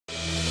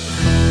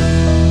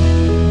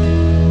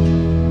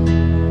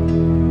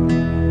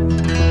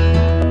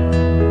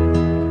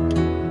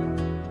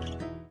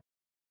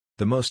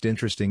most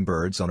interesting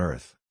birds on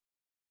Earth.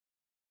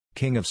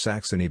 King of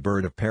Saxony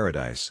bird of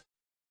paradise.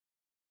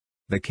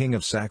 The king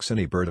of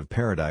Saxony bird of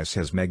paradise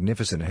has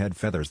magnificent head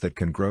feathers that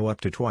can grow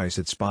up to twice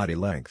its body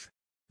length.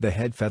 The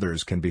head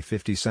feathers can be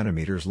 50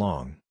 centimeters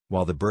long,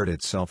 while the bird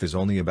itself is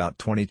only about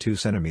 22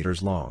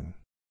 centimeters long.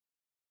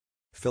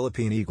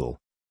 Philippine eagle.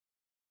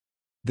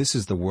 This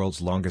is the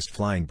world's longest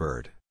flying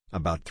bird,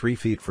 about 3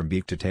 feet from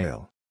beak to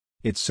tail.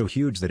 It's so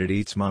huge that it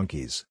eats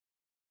monkeys.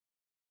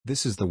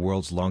 This is the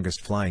world's longest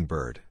flying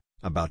bird,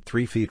 about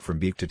 3 feet from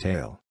beak to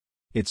tail.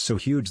 It's so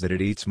huge that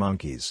it eats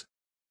monkeys.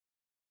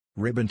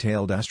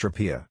 Ribbon-tailed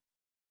astropia.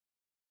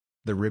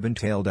 The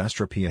ribbon-tailed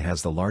astropia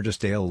has the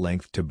largest tail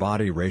length to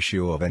body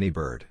ratio of any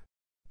bird.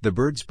 The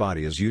bird's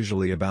body is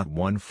usually about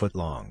 1 foot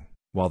long,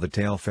 while the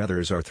tail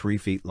feathers are 3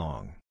 feet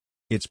long.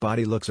 Its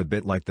body looks a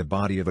bit like the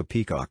body of a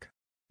peacock.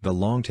 The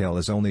long tail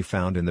is only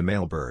found in the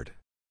male bird.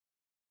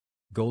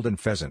 Golden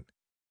pheasant.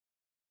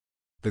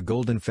 The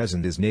golden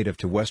pheasant is native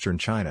to western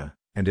China,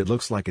 and it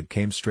looks like it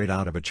came straight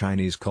out of a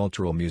Chinese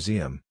cultural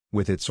museum,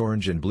 with its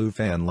orange and blue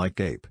fan-like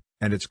gape,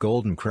 and its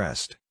golden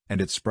crest, and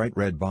its bright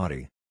red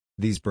body.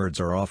 These birds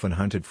are often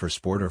hunted for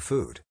sport or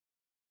food.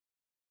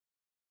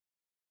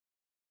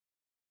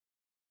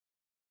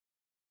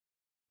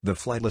 The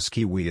flightless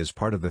kiwi is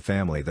part of the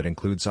family that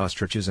includes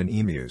ostriches and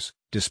emus,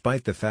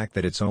 despite the fact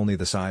that it's only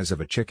the size of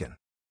a chicken.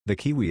 The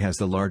kiwi has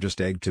the largest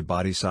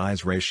egg-to-body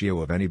size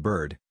ratio of any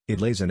bird.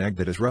 It lays an egg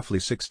that is roughly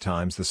 6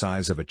 times the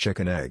size of a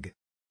chicken egg.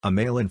 A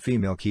male and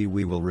female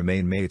kiwi will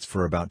remain mates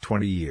for about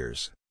 20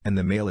 years, and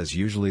the male is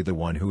usually the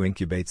one who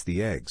incubates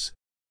the eggs.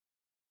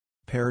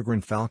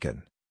 Peregrine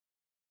falcon.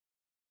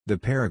 The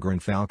peregrine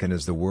falcon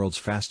is the world's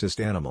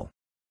fastest animal.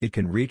 It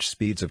can reach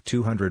speeds of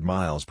 200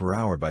 miles per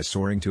hour by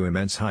soaring to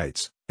immense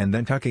heights, and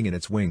then tucking in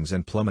its wings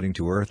and plummeting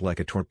to earth like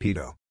a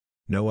torpedo.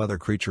 No other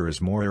creature is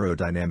more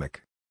aerodynamic.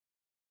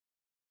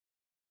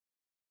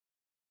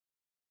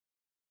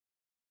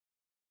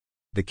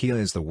 The kea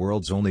is the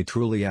world's only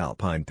truly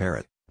alpine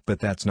parrot, but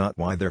that's not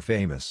why they're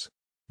famous.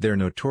 They're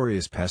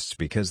notorious pests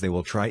because they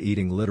will try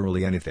eating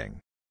literally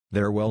anything.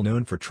 They're well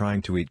known for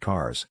trying to eat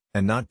cars,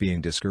 and not being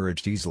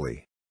discouraged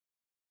easily.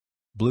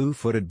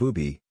 Blue-footed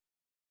booby.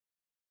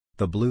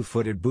 The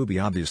blue-footed booby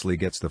obviously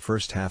gets the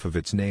first half of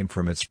its name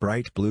from its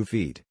bright blue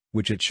feet,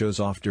 which it shows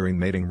off during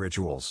mating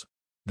rituals.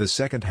 The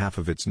second half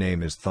of its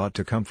name is thought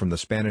to come from the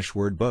Spanish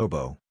word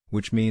bobo,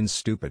 which means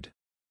stupid.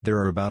 There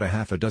are about a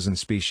half a dozen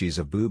species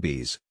of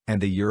boobies,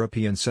 and the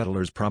European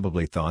settlers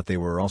probably thought they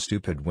were all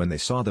stupid when they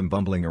saw them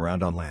bumbling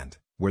around on land,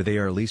 where they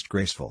are least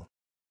graceful.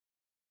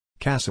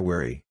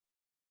 Cassowary.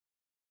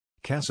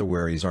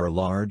 Cassowaries are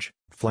large,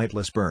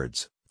 flightless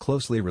birds,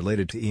 closely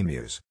related to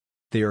emus.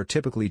 They are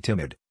typically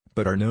timid,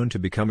 but are known to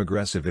become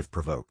aggressive if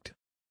provoked.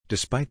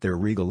 Despite their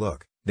regal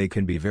look, they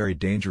can be very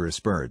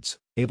dangerous birds,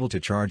 able to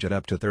charge at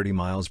up to 30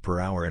 miles per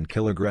hour and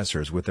kill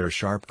aggressors with their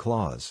sharp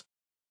claws.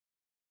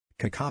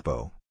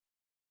 Kakapo.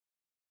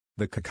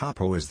 The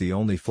kakapo is the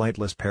only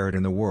flightless parrot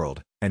in the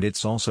world, and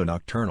it's also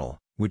nocturnal,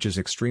 which is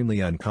extremely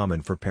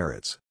uncommon for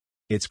parrots.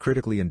 It's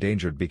critically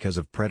endangered because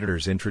of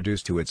predators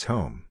introduced to its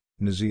home,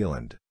 New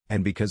Zealand,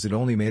 and because it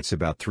only mates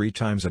about 3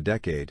 times a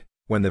decade,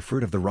 when the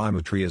fruit of the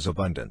ramu tree is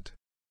abundant.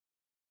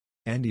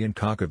 Andean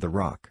cock of the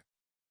rock.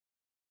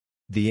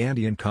 The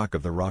Andean cock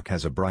of the rock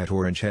has a bright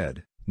orange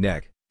head,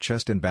 neck,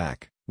 chest and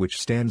back,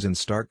 which stands in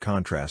stark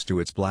contrast to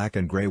its black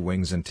and gray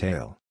wings and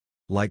tail.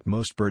 Like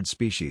most bird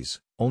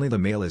species, only the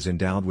male is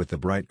endowed with the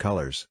bright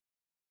colors.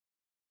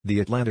 The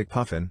Atlantic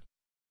puffin.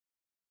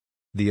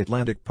 The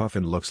Atlantic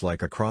puffin looks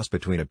like a cross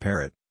between a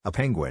parrot, a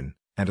penguin,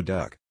 and a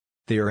duck.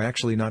 They are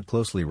actually not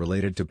closely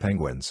related to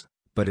penguins,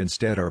 but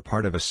instead are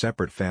part of a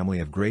separate family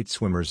of great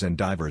swimmers and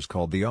divers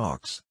called the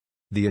auks.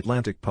 The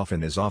Atlantic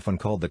puffin is often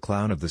called the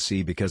clown of the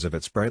sea because of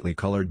its brightly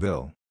colored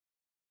bill.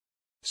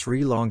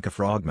 Sri Lanka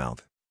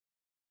frogmouth.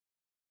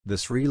 The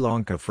Sri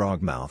Lanka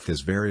frogmouth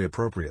is very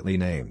appropriately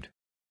named.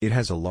 It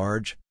has a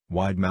large,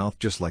 wide mouth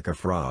just like a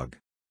frog.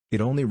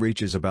 It only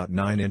reaches about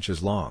 9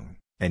 inches long,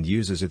 and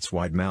uses its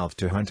wide mouth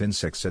to hunt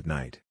insects at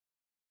night.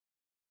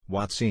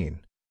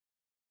 Watseen.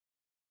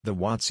 The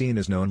watseen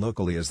is known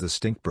locally as the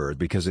stink bird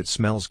because it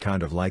smells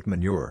kind of like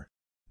manure.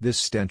 This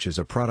stench is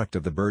a product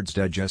of the bird's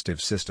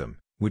digestive system,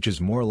 which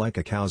is more like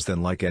a cow's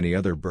than like any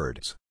other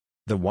bird's.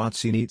 The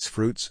watseen eats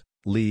fruits,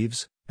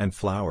 leaves, and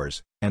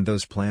flowers, and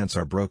those plants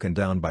are broken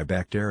down by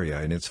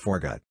bacteria in its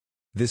foregut.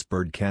 This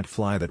bird can't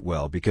fly that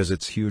well because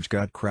its huge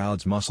gut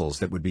crowds muscles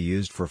that would be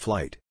used for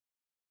flight.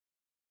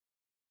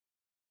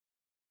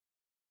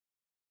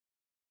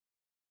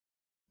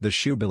 The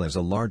shoebill is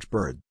a large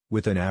bird,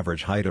 with an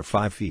average height of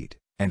 5 feet,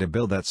 and a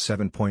bill that's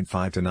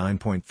 7.5 to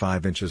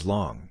 9.5 inches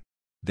long.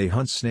 They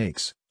hunt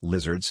snakes,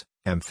 lizards,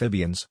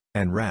 amphibians,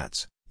 and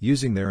rats,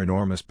 using their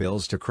enormous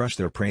bills to crush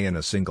their prey in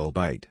a single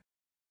bite.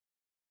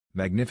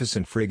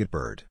 Magnificent frigate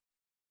bird.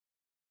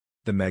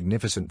 The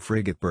magnificent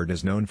frigate bird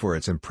is known for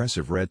its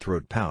impressive red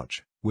throat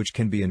pouch, which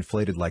can be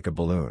inflated like a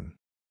balloon.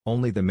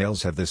 Only the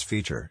males have this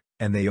feature,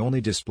 and they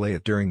only display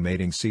it during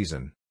mating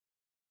season.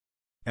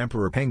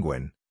 Emperor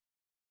penguin.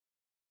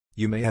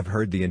 You may have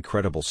heard the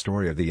incredible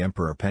story of the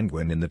emperor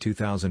penguin in the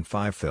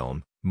 2005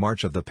 film,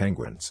 March of the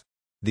Penguins.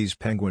 These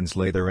penguins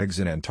lay their eggs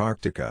in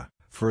Antarctica,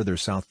 further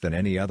south than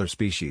any other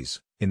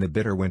species, in the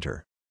bitter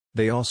winter.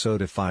 They also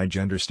defy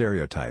gender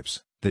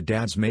stereotypes. The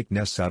dads make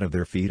nests out of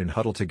their feet and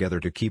huddle together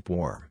to keep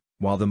warm,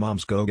 while the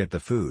moms go get the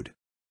food.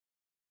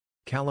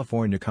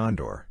 California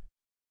condor.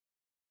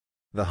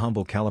 The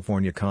humble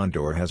California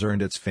condor has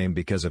earned its fame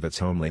because of its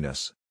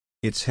homeliness.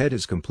 Its head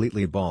is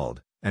completely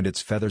bald, and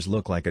its feathers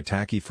look like a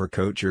tacky fur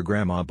coat your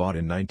grandma bought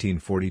in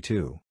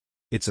 1942.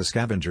 It's a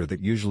scavenger that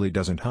usually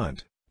doesn't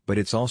hunt, but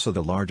it's also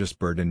the largest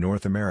bird in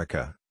North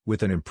America,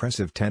 with an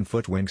impressive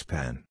 10-foot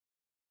wingspan.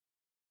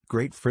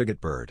 Great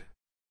frigate bird.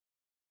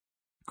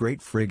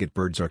 Great frigate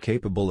birds are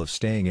capable of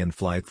staying in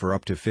flight for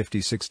up to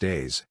 56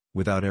 days,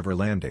 without ever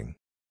landing.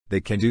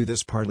 They can do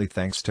this partly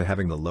thanks to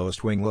having the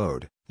lowest wing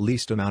load,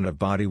 least amount of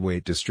body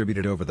weight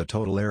distributed over the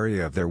total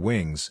area of their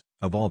wings,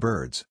 of all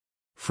birds.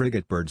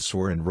 Frigate birds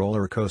soar in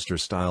roller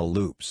coaster-style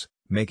loops,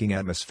 making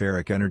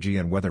atmospheric energy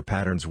and weather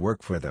patterns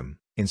work for them,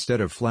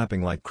 instead of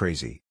flapping like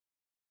crazy.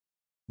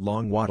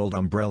 Long-wattled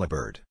umbrella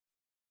bird.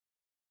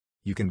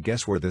 You can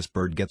guess where this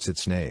bird gets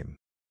its name.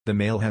 The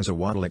male has a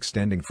wattle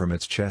extending from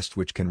its chest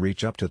which can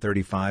reach up to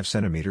 35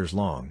 centimeters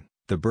long.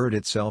 The bird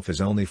itself is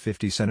only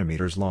 50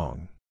 centimeters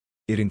long.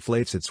 It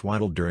inflates its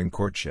wattle during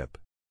courtship.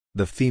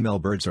 The female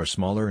birds are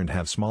smaller and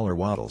have smaller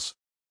wattles.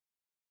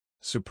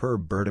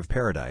 Superb bird of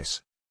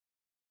paradise.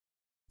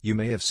 You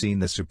may have seen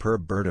the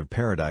superb bird of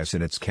paradise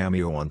in its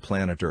cameo on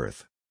planet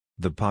Earth.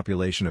 The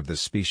population of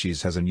this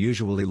species has an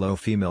unusually low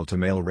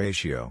female-to-male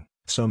ratio,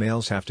 so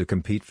males have to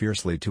compete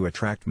fiercely to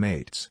attract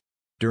mates.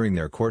 During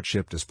their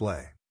courtship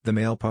display, the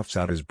male puffs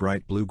out his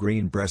bright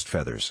blue-green breast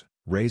feathers,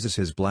 raises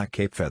his black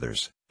cape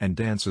feathers, and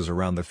dances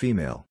around the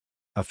female.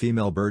 A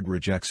female bird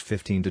rejects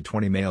 15 to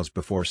 20 males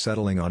before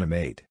settling on a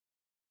mate.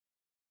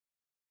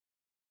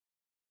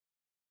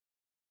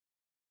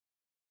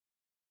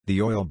 The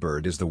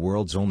oilbird is the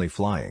world's only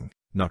flying,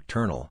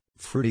 nocturnal,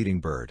 fruit-eating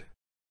bird.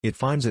 It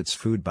finds its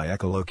food by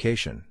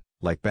echolocation,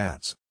 like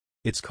bats.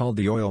 It's called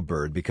the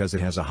oilbird because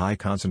it has a high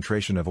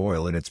concentration of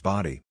oil in its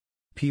body.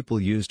 People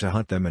used to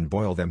hunt them and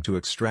boil them to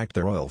extract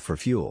their oil for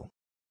fuel.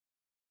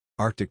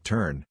 Arctic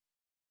tern.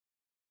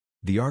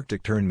 The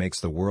Arctic tern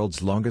makes the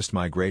world's longest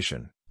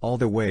migration, all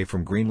the way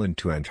from Greenland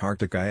to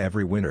Antarctica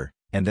every winter,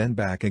 and then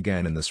back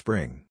again in the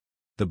spring.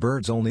 The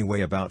birds only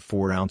weigh about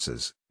 4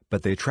 ounces,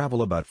 but they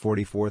travel about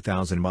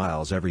 44,000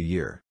 miles every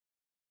year.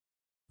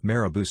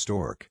 Marabou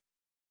stork.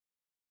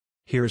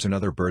 Here's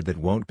another bird that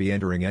won't be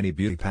entering any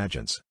beauty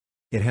pageants.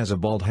 It has a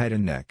bald head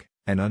and neck,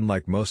 and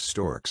unlike most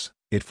storks,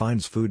 it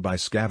finds food by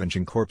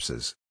scavenging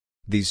corpses.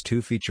 These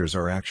two features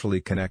are actually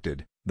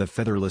connected. The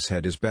featherless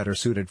head is better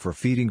suited for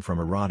feeding from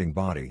a rotting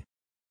body.